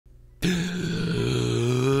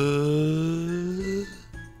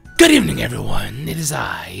Good evening, everyone. It is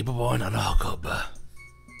I, born on Hakob.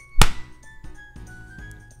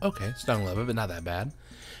 Okay, starting a little bit, but not that bad.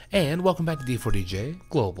 And welcome back to D4DJ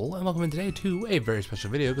Global, and welcome in today to a very special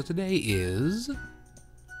video, because today is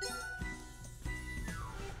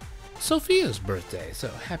Sophia's birthday. So,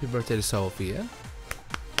 happy birthday to Sophia.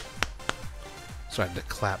 Sorry, I had to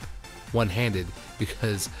clap one-handed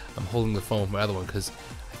because I'm holding the phone with my other one, because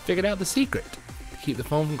I figured out the secret to keep the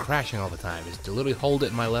phone from crashing all the time is to literally hold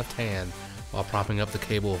it in my left hand while propping up the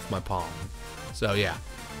cable with my palm. So yeah,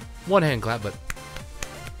 one hand clap, but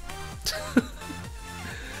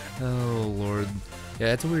oh lord, yeah,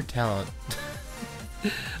 that's a weird talent.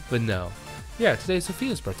 But no, yeah, today's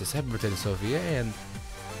Sophia's birthday. So happy birthday to Sophia, and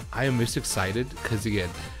I am just excited because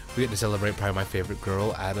again, we get to celebrate probably my favorite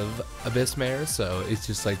girl out of Abyss Mare, so it's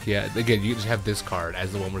just like, yeah, again, you just have this card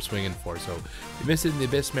as the one we're swinging for, so we missed it in the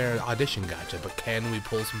Abyss Mare audition gacha, but can we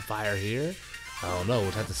pull some fire here? I don't know,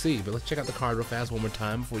 we'll have to see, but let's check out the card real fast one more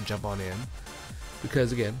time before we jump on in,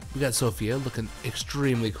 because again, we got Sophia looking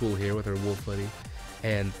extremely cool here with her wolf hoodie,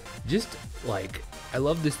 and just, like, I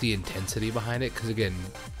love the intensity behind it, because again,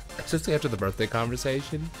 especially after the birthday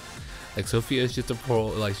conversation, like, Sophia is just a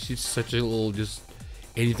poor, like, she's such a little, just,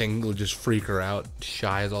 anything will just freak her out,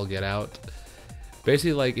 shy as all get out.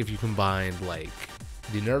 Basically, like, if you combined, like,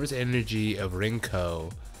 the nervous energy of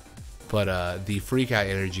Rinko, but, the freak out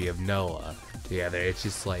energy of Noah together, it's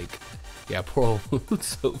just like, yeah, poor old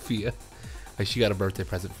Sophia. Like, she got a birthday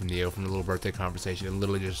present from Neo from the little birthday conversation and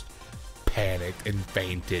literally just panicked and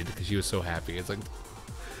fainted because she was so happy. It's like,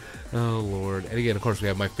 oh, Lord. And again, of course, we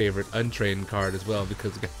have my favorite untrained card as well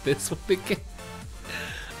because we got this one again.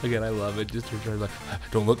 Again, I love it. Just her like,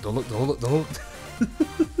 don't look, don't look, don't look, don't look.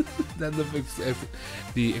 Then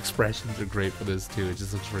the expressions are great for this too. It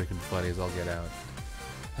just looks freaking funny as all get out.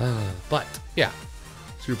 But yeah,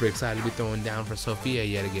 super excited to be throwing down for Sophia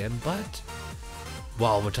yet again. But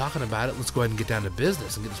while we're talking about it, let's go ahead and get down to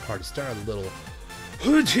business and get this party started. A little.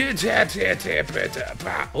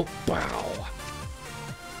 Oh, wow.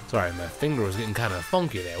 Sorry, my finger was getting kind of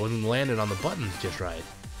funky there. It wasn't landing on the buttons just right.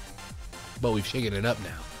 But we've shaken it up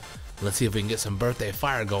now. Let's see if we can get some birthday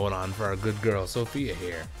fire going on for our good girl Sophia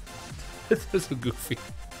here. This is so goofy.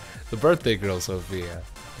 The birthday girl Sophia.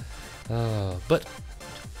 But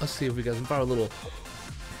let's see if we got some fire. A little.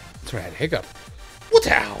 That's right, hiccup.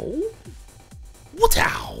 Wootow!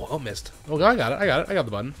 Wootow! Oh, missed. Oh, I got it. I got it. I got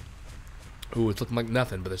the button. Ooh, it's looking like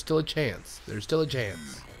nothing, but there's still a chance. There's still a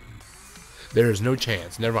chance. There is no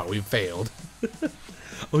chance. Never mind. We've failed.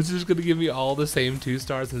 Oh, it's just gonna give me all the same 2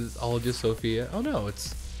 stars and it's all just Sophia. Oh no,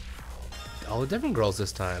 it's all the different girls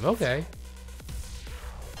this time. Okay.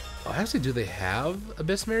 Oh, actually, do they have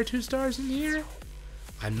Abyss Mare 2 stars in here?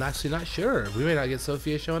 I'm actually not sure. We may not get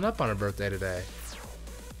Sophia showing up on her birthday today.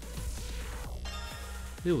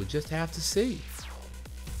 We will just have to see.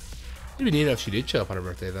 It'd be neat if she did show up on her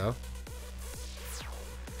birthday, though.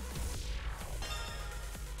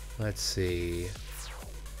 Let's see.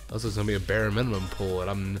 This is gonna be a bare minimum pull,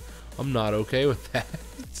 and I'm not okay with that.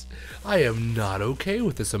 I am not okay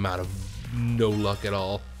with this amount of no luck at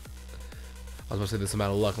all. I was gonna say this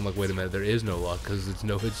amount of luck. I'm like, wait a minute, there is no luck because it's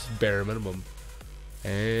bare minimum.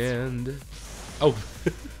 And oh,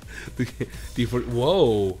 the D4.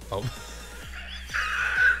 Whoa. Oh.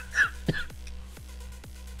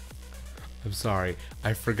 I'm sorry.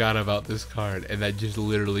 I forgot about this card, and that just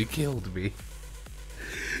literally killed me.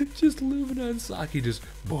 Just Lumina and Saki just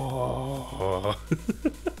But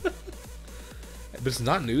it's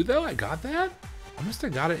not new though. I got that. I must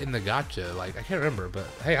have got it in the gacha. Like, I can't remember, but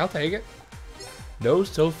hey, I'll take it. No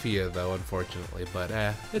Sophia though, unfortunately. But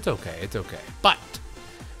it's okay. It's okay. But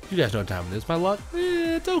you guys know what time it is. My luck.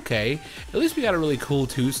 It's okay. At least we got a really cool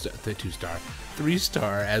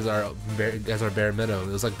 3-star as our bare minimum.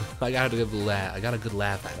 It was like I got a good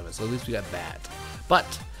laugh out of it. So at least we got that.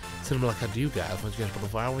 But similar like how do you guys? Once you guys pull the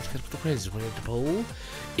fire, once you guys pull the crazy, when you have to pull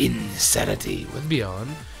insanity with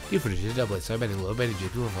Beyond. D4DJ, double A, betting low, betting J,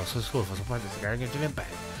 people are so school, for some point, it's a guy getting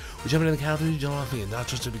impact. We're jumping in the count of 3, jump off in, not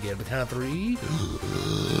just to begin. The count of 3.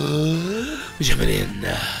 We're jumping in.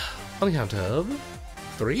 On the count of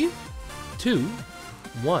 3, 2,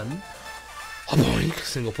 1. A boink.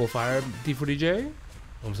 Single pull fire, D4DJ.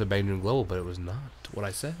 Almost said bang and global, but it was not what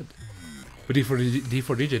I said. But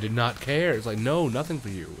D4DJ did not care. It's like, no, nothing for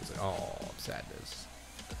you. It's like, oh, sadness.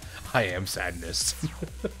 I am sadness.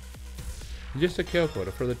 Just a Kyoko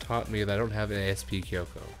to further taunt me that I don't have an ASP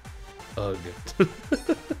Kyoko. Ugh.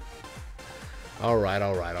 Alright.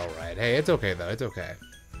 Hey, it's okay, though. It's okay.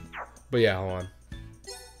 But yeah, hold on.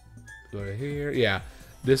 Go to here. Yeah.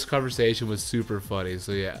 This conversation was super funny,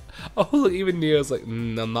 so yeah. Oh, look, even Neo's like,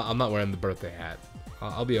 I'm not wearing the birthday hat.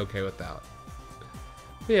 I'll be okay with that.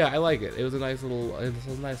 But yeah, I like it. It was a nice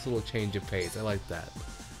little change of pace. I like that.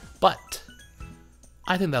 But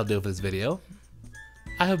I think that'll do it for this video.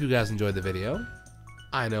 I hope you guys enjoyed the video.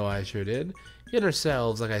 I know I sure did. Get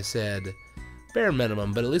ourselves, like I said, bare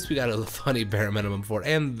minimum, but at least we got a funny bare minimum for it,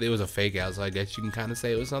 and it was a fake out, so I guess you can kind of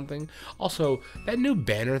say it was something. Also, that new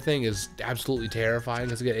banner thing is absolutely terrifying,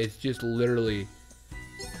 because again, it's just literally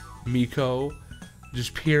Miko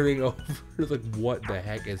just peering over, like, what the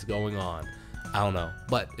heck is going on? I don't know,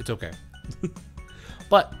 but it's okay.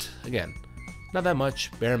 But, again, not that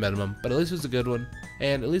much, bare minimum, but at least it was a good one,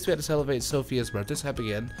 and at least we had to celebrate Sophia's birthday, so happy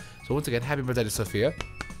again. So once again, happy birthday to Sophia,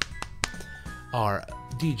 our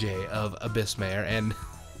DJ of Abyssmare and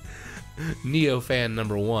Neo fan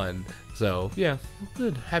 #1. So yeah,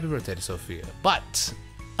 good. Happy birthday to Sophia. But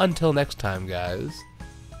until next time, guys,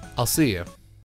 I'll see you.